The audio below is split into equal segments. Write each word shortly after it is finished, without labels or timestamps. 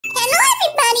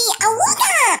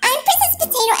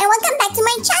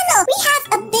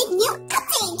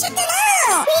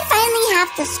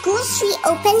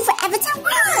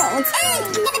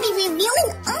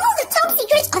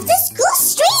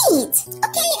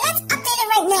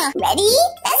now. Ready?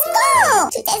 Let's go!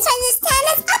 2 times 5 is 10.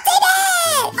 Let's update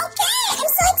it! Okay, I'm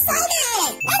so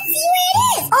excited. Let's see where it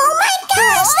is. Oh my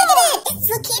gosh, look at it. It's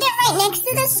located right next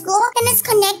to the school and it's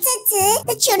connected to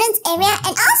the children's area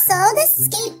and also the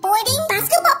skateboarding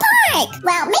basketball park.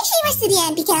 Well, make sure you watch to the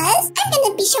end because I'm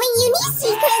gonna be showing you new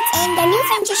secrets in the new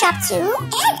furniture shop too.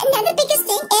 And another biggest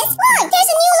thing is, look,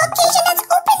 there's a new location that's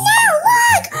open now.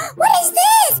 Look, what is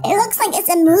this? It looks like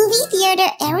it's a movie theater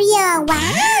area.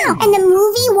 Wow. And the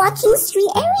movie walking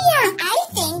street area. I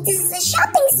think this is a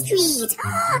shopping street.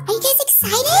 Are you guys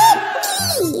excited?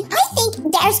 Okay. I think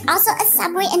there's also a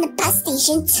subway and a bus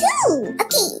station too.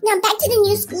 Okay, now back to the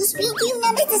new school street. Do you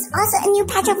know that there's also a new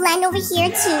patch of land over here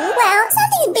too? Well,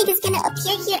 something big is gonna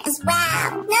appear here as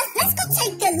well. Now let's go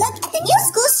take a look at the new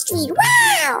school street.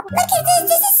 Wow. Look at this.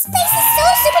 This place is so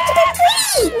super duper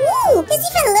pretty. Ooh, there's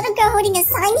even a little girl holding a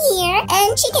sign here and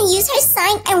she can use her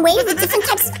sign and wave with different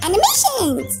types of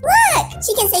animations. Look,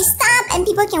 she can say stop and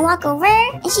people can walk over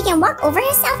and she can walk over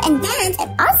herself and dance and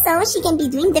also she can be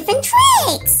doing different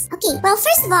tricks. Okay, well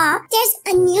first of all, there's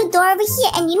a new door over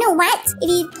here and you know what? If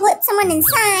you put someone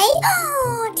inside,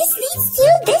 this leads to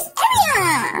this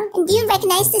area. And do you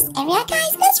recognize this area,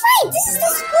 guys? That's right, this is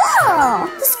the school.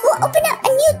 The school opened up a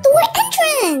new door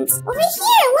entrance. Over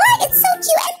here, what? It's so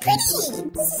cute and pretty.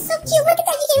 This is so cute. Look at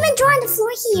that, you can even draw on the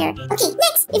floor here. Okay,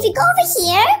 next, if you go over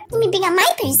here, let me bring out my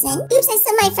person. Oops, I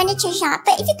said my furniture shop.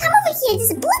 But if you come over here,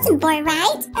 there's a bulletin board,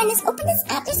 right? And let's open this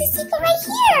up. There's a secret right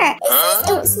here. It says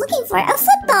it was looking for a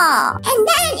football. And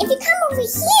then if you come over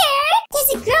here,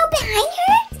 there's a girl behind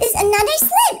her. There's another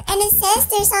slip. And it says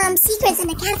there's some secrets in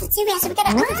the cafeteria. So we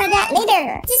gotta look for that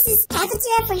later. This is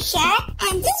cafeteria for sure.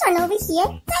 And this one over here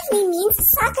definitely means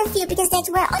soccer field because that's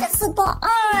where all the football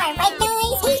are. Right, guys?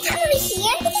 And you come over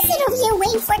here, you can sit over here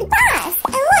waiting for the bus.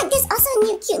 And look, there's also a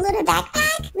new cute little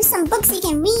backpack with some books you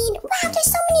can read. Wow,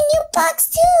 there's so many new books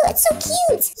too. It's so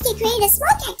cute. You can create a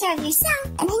small character of yourself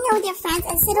and hang out with your friends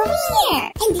and sit over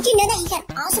here. And did you know that you can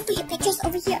also put your pictures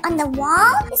over here on the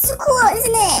wall? It's so cool,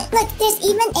 isn't it? Look, there's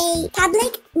even a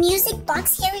tablet music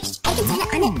box here which I can turn it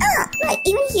on and off. Look,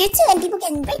 even here too, and people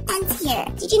can break dance here.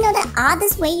 Did you know that all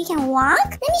this way you can walk?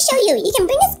 Let me show you. You can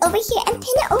bring this over here and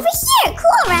pin it over here.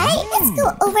 Cool, right? Let's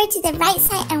go over to the right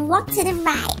side and walk to the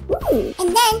right. Ooh.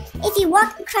 And then, if you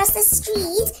walk across the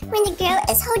street when the girl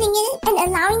is holding it and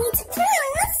allowing you to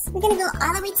pass, we're gonna go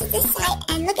all the way to this side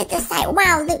and look at this side.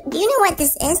 Wow, look, do you know what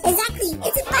this is? Exactly,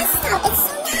 it's a bus stop. It's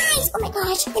so nice. Oh my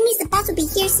gosh, that means the bus will be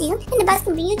here soon and the bus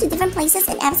can bring you to different places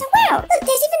in Amazon World. Look,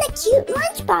 there's even a cute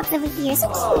lunchbox over here. So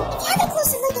cute. If you have a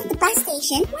closer look at the bus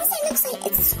station, one side looks like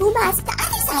it's a school bus. The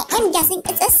other side, I'm guessing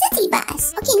it's a city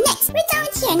bus. Okay, next, we're down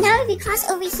here. Now if we cross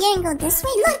over here and go this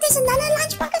way, look, there's another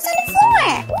lunchbox on the floor.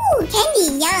 Ooh, candy,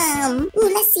 yum.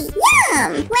 Ooh, let's see.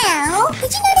 Yum. Well,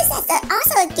 did you notice that there's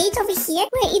also a gate over here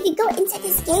where if you go into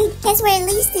this gate, guess where it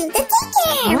leads to? The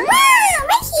daycare. Wow,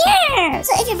 right here.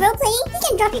 So if you're role playing, you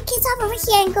can drop your kids off over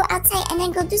here and go outside and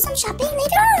then go do some shopping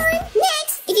later on.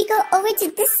 Next, if you go over to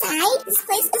this side, this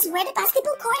place is where the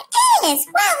basketball court is.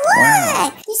 Wow,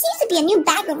 look. There seems to be a new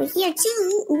bag over here too.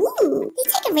 Ooh, they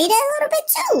decorated a little bit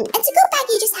too. And to go back,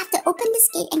 you just have to open this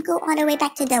gate and go all the way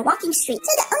back to the walking street.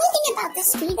 So the only thing about this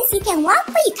street is you can walk,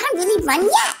 but you can't really run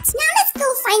yet. Now let's go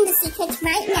find the secrets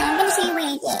right now. I'm gonna show you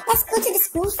where it is. Let's go to the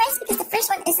school first because the first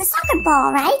one is the soccer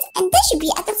ball, right? And this should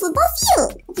be at the football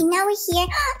field. Okay, now we're here.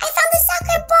 I found the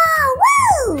soccer ball.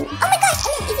 Woo! Oh my gosh,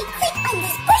 and then if you click on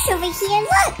this bush over here,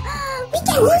 look, we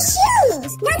get new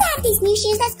shoes. Now that I have these new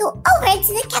shoes, let's go over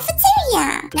to the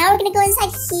cafeteria. Now we're gonna go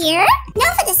inside here. Now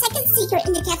for the second secret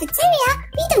in the cafeteria,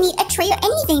 we don't need a tray or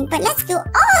anything, but let's go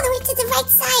all the way to the right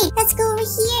side. Let's go over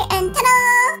here and ta-da!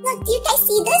 Look, do you guys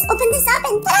see this? Open this up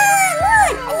and ta-da!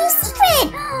 Look, a new secret.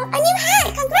 A new hat.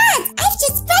 Congrats! I've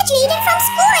just graduated from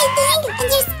school, I think. And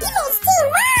there's emotes too.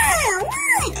 Wow!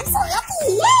 Look, I'm so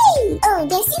happy. Yay! Oh,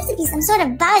 there seems to be some sort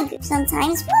of bug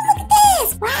sometimes. Whoa, look at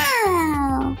this.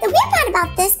 Wow. The weird part about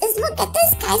this is look at this,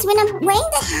 guys. When I'm wearing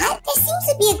the hat, there seems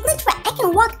to be a glitch where I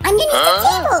can walk underneath the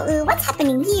table. Ooh, what's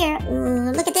happening here?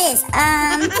 Ooh, look at this.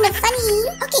 Kind of funny.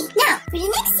 Okay, now, for the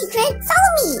next secret,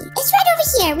 follow me. It's right over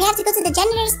here. We have to go to the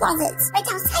janitor's closets. Right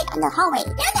outside on the hallway.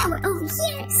 Now that we're over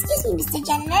here, excuse me, Mr.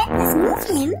 Janitor. Let's move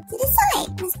him to the side.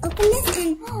 Let's open this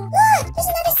and look, there's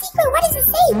another secret. What does it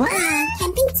say?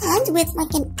 Camping tent with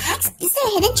like an axe. Is there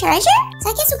a hidden treasure? So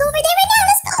I guess we'll go over there right now.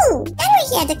 Let's go. Now we're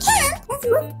here at the camp. Let's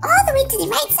move all the way to the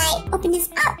right side. Open this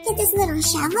up. Get this little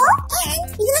shovel. And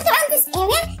if you look around this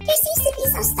area, there seems to be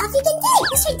some stuff you can dig.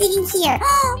 Let's try digging here.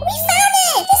 We found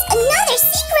it. There's another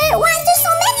secret. Why is there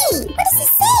so many? What does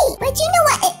it say? But do you know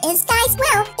what it is, guys?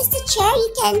 Well, it's the chair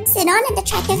you can sit on at the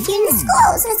track and field in the school.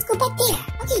 So let's go back there.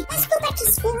 Okay, let's go back to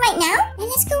school right now. And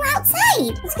let's go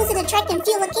outside. Let's go to the track and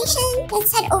field location.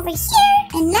 Let's head over here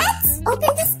and let's open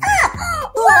this up.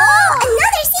 Whoa,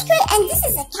 another secret, and this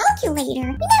is a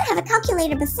calculator. We never have a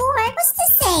calculator before. What's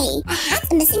this say? A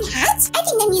hat? A missing hat? I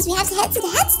think that means we have to head to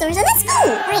the hat store, so let's go.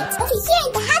 Right, over here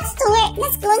in the hat store,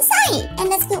 let's go inside.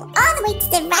 And let's go all the way to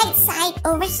the right side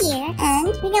over here. And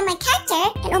bring out my character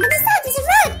and open this up. There's a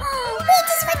rug. Wait,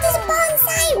 this rug, there's a ball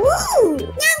inside. Woo!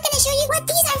 Now I'm gonna show you what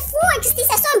these are for, because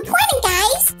these are so important,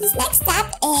 guys. This next step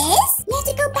is we have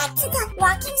to go back to the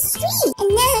walking street. And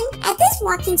then at this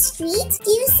walking street, do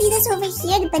you see this over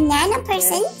here, the banana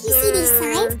person? Do you see these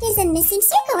signs? There's a missing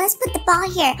circle. Let's put the ball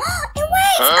here. It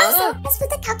works! Also, let's put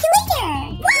the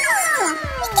calculator. Wow!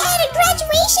 We got a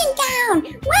graduation gown!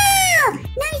 Wow!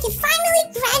 Now we can finally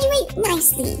graduate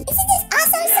nicely. Isn't this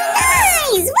awesome? So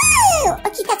nice! Woo!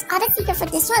 Okay, that's all the secret for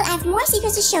this one. I have more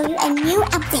secrets to show you and new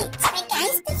updates. Alright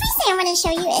guys, the first thing I want to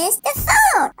show you is the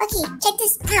phone. Okay, check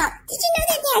this out. Did you know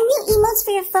that there are new emotes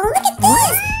for your phone? Look at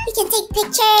this! You can take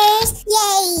pictures.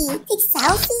 Yay! Take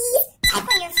selfies. Type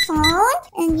on your phone.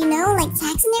 And you know, like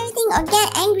text and everything. Or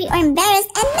get angry or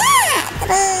embarrassed. And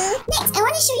that! Next, I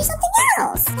want to show you something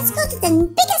else. Let's go to the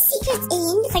biggest secrets in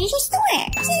the furniture store.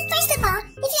 So first of all,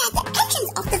 if you're at the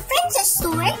entrance of the furniture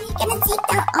store, you're gonna take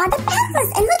down all the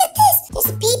pamphlets. And look at this! There's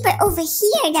a paper over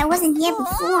here that wasn't here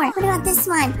before. What about this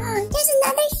one? There's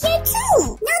another here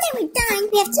too. Now that we're done,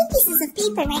 we have 2 pieces of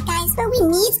paper, right guys? But we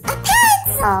need a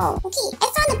pencil. Okay, I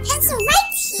found a pencil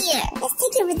right here. Let's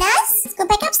take it with us. Let's go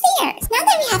back upstairs. Now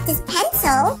that we have this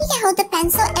pencil, we can hold the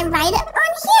pencil and write it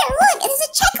on here. Look, it is a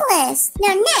checklist.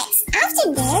 Now next, after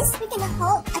this, we're gonna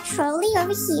hold a trolley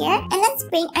over here and let's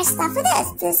bring our stuff with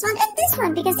us. This one and this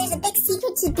one, because there's a big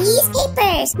secret to these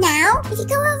papers. Now, if you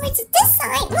go over to this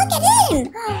side, look at him.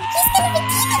 He's gonna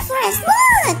redeem it for us.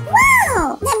 Look,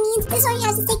 wow. That means this one you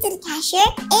have to take to the cashier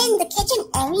in the kitchen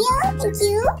area. Thank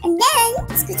you. And then,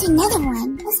 let's go to another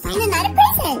one. Let's find another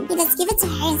person. Okay, let's give it to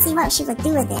her and see what she will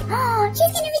do with it.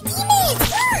 She's gonna redeem it.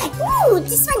 Look, ooh,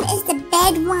 this one is the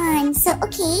bed one. So,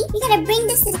 okay, we gotta bring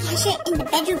this to the cashier in the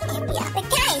bedroom area. But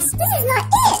guys, this is not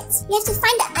it. We have to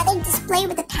find the other display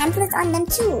with the pamphlets on them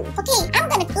too. Okay, I'm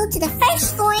gonna go to the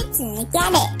first floor to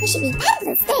get it. There should be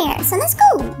pamphlets there, so let's go.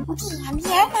 Okay, I'm here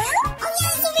now. Oh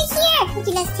yeah, it's over here.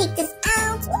 Okay, let's take this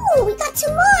out. Ooh, we got 2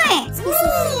 more. So we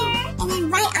see here, and then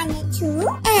write on it too.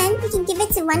 And we can give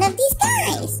it to one of these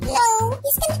guys. No,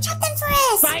 he's gonna chop them for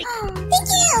us. Right. Thank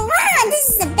you. Wow, this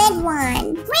is the bed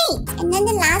one. Great. And then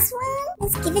the last one,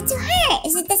 let's give it to her.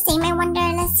 Is it the same? I wonder.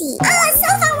 Let's see. Oh, a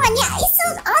sofa one. Yeah, it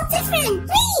sounds all different.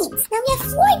 Great. Now we have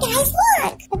 4, guys.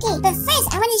 Look. Okay, but first,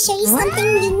 I want to show you something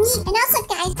unique. And also,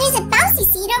 guys, there's a bouncy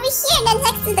seat over here and then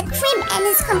next to the crib, and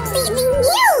it's completely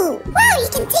new. Wow, you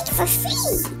can take it for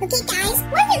free. Okay, guys,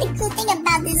 one really cool thing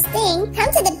about this thing, come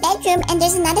to the bedroom and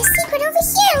there's another secret over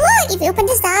here. Look, if you open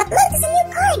this up, look, there's a new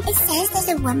card. It says there's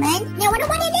a woman. Now, I wonder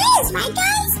what it is, right,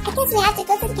 guys? I guess we have to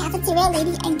go to the cafeteria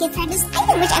lady and give her this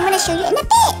item, which I'm going to show you in a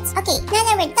bit. Okay, now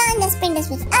that we're done, let's bring this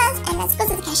with us and let's go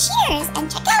to the cashiers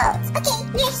and check out. Okay,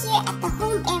 we're here at the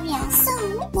home area,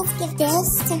 so let's give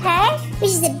this to her,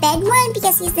 which is the bed one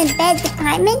because he's in the bed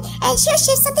department, and she'll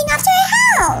ship something off to her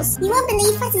house. You won't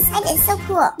believe what's inside. It's so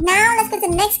cool. Now let's go to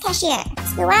the next cashier.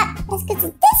 Let's go up. Let's go to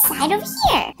this side over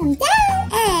here. Come down,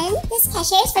 and this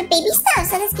cashier is for baby stuff,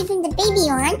 so let's give him the baby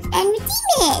one and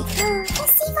redeem it.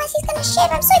 Let's see what he's gonna ship.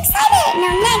 I'm so excited.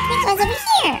 Now next, which one's over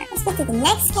here? Let's go to the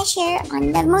next cashier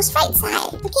on the most right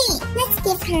side. Okay, let's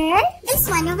give her this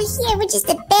one over here, which is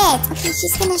the bed. Okay,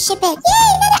 she's gonna ship it. Yay,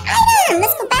 another item.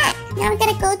 Let's go back. Now we're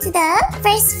gonna go to the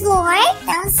first floor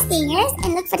downstairs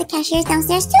and look for the cashiers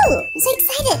downstairs too. I'm so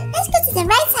excited. Let's go to the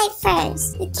right side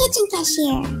first. The kitchen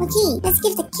cashier. Okay, let's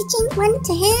give the kitchen one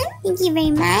to him. Thank you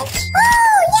very much.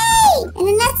 Oh, yay! And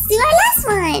then let's do our last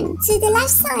one. To the left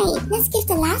side. Let's give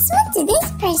the last one to this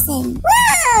person.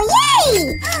 Wow,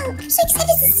 yay! I'm so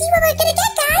excited to see what we're gonna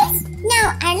get, guys.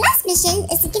 Now, our last mission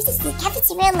is to give this to the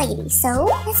cafeteria lady. So,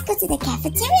 let's go to the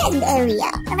cafeteria area.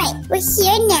 Alright, we're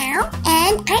here now,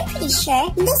 and I'm pretty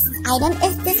sure this item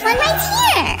is this one right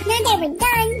here. Now that we're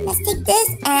done, let's take this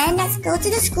and let's go to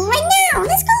the school right now.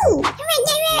 Let's go. Alright,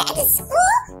 now we're at the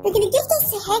school. We're gonna give this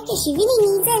to her because she really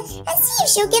needs it and see if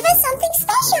she'll give us something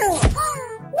special.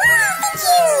 Wow, thank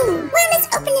you! Well, let's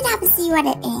open it up and see what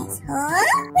it is. Huh?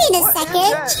 Wait a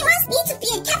second. She wants me to be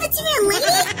a cafeteria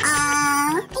lady?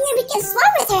 And then we can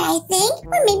swap with her, I think.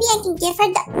 Or maybe I can give her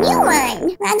the new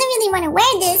one. Well, I don't really want to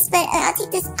wear this, but I'll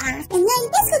take this off. And then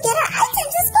let's go get our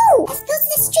items. Let's go! Let's go to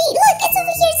the street. Look, it's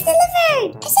over here. It's delivered.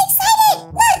 I'm so excited.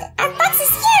 Look, our box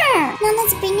is here. Now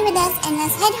let's bring it with us and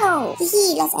let's head home.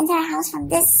 Let's enter our house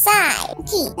from this side.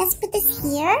 Okay, let's put this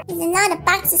here. There's a lot of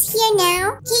boxes here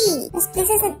now. Okay, let's this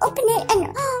is an open it and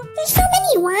there's so many.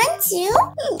 1, 2. I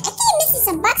think I'm missing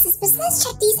some boxes, but let's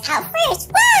check these out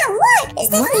first. Wow, look! There's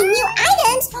definitely new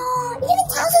items. It even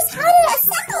tells us how to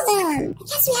assemble them. I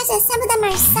guess we have to assemble them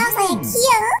ourselves like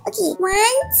IKEA. Okay, 1,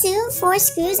 2, 4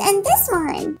 screws and this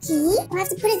one. Okay, we'll have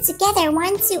to put it together. 1,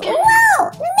 2.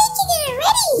 Wow! We're making it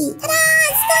already! Ta-da!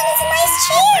 It's done! It's a nice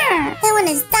chair! That one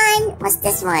is done. What's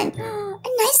this one? A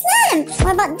nice lamp!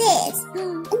 What about this?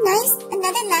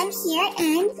 Another lamp here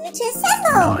and to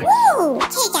assemble! Woo!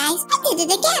 Okay guys, I did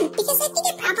it again because I think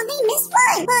I probably missed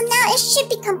one. Well, now it should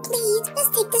be complete. Let's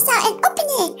take this out and open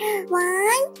it.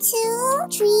 1, 2,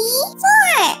 3,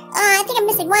 4. I think I'm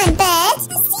missing one, but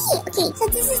let's see. Okay, so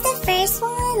this is the first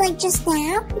one, like just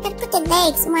now. We gotta put the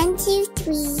legs. 1, 2,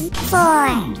 3, 4.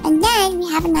 And then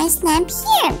we have a nice lamp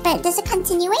here, but there's a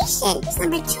continuation. There's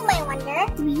number 2, I wonder.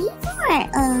 3, 4.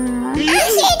 Oh, here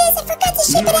it is. I forgot to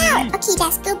ship it out. Okay,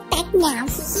 let's go back now.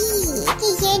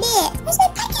 Okay, here it is. Where's my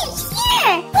package?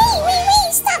 Here.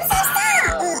 Wait. Stop.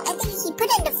 I think he put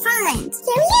it in the front.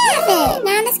 Here we have it.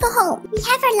 Now let's go home. We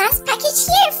have our last package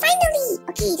here, finally.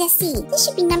 Okay, let's see. This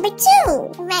should be number 2.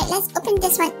 Alright, let's open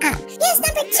this one up. Yes,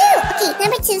 number 2. Okay,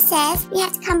 number 2 says we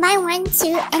have to combine 1,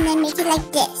 2, and then make it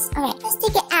like this. Alright, let's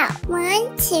take it out.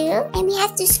 1, 2, and we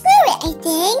have to screw it, I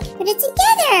think. Put it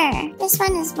together. This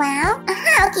one as well.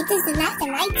 Okay, this is the left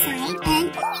and right side. And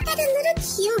we got a little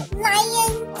cute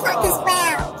lion clock as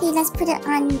well. Okay, let's put it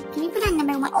on. Can we put it on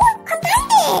number 1? Oh,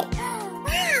 combined it!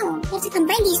 Wow! We have to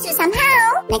combine these two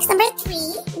somehow. Next, number 3.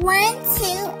 1,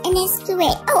 2, and then screw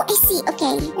it. Oh, I see.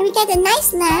 Okay. And we got the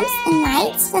nice lamps and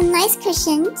lights, some nice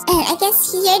cushions. And I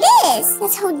guess here it is.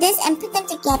 Let's hold this and put them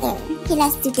together. Okay,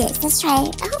 let's do this. Let's try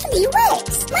it. Hopefully it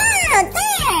works. Wow,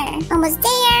 there! Almost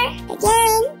there.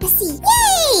 Again. Let's see.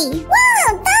 Yay!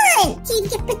 Wow, done! Okay, we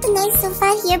can put the nice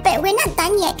sofa here, but we're not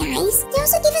done yet, guys. They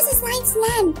also give us this nice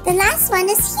lamp. The last one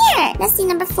is here. Let's see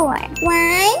number 4. 1,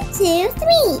 2,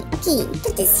 3. Okay,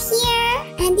 put this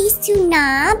here. And these 2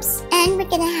 knobs. And we're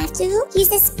gonna have to use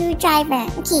the screwdriver.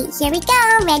 Okay, here we go.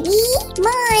 Ready? Come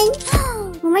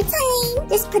on. One more time.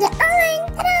 Just put it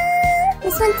on. Ta-da!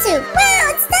 This one too.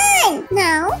 Wow, it's done.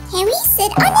 Now, can we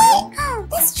sit on it?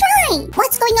 Let's try.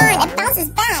 What's going on? It bounces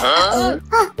back.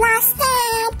 Last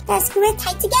step. Let's screw it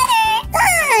tight together.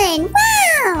 Done.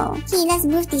 Wow. Okay, let's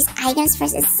move these items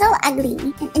first. It's so ugly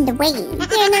and in the way.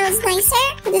 Here, now it's nicer.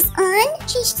 Put this on.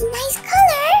 Change to nice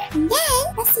color. And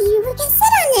then, let's see if we can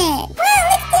sit on it. Wow,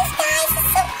 look at this, guys. It's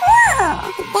so cool.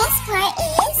 The best part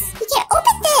is we can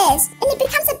open this and it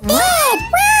becomes a bed.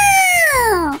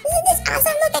 Wow. Isn't this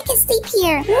awesome? Look, I can sleep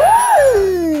here.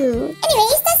 Woo.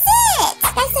 Anyways, that's it.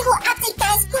 That's the whole update,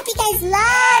 guys. Hope you guys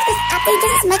love this update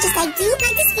just as much as I do.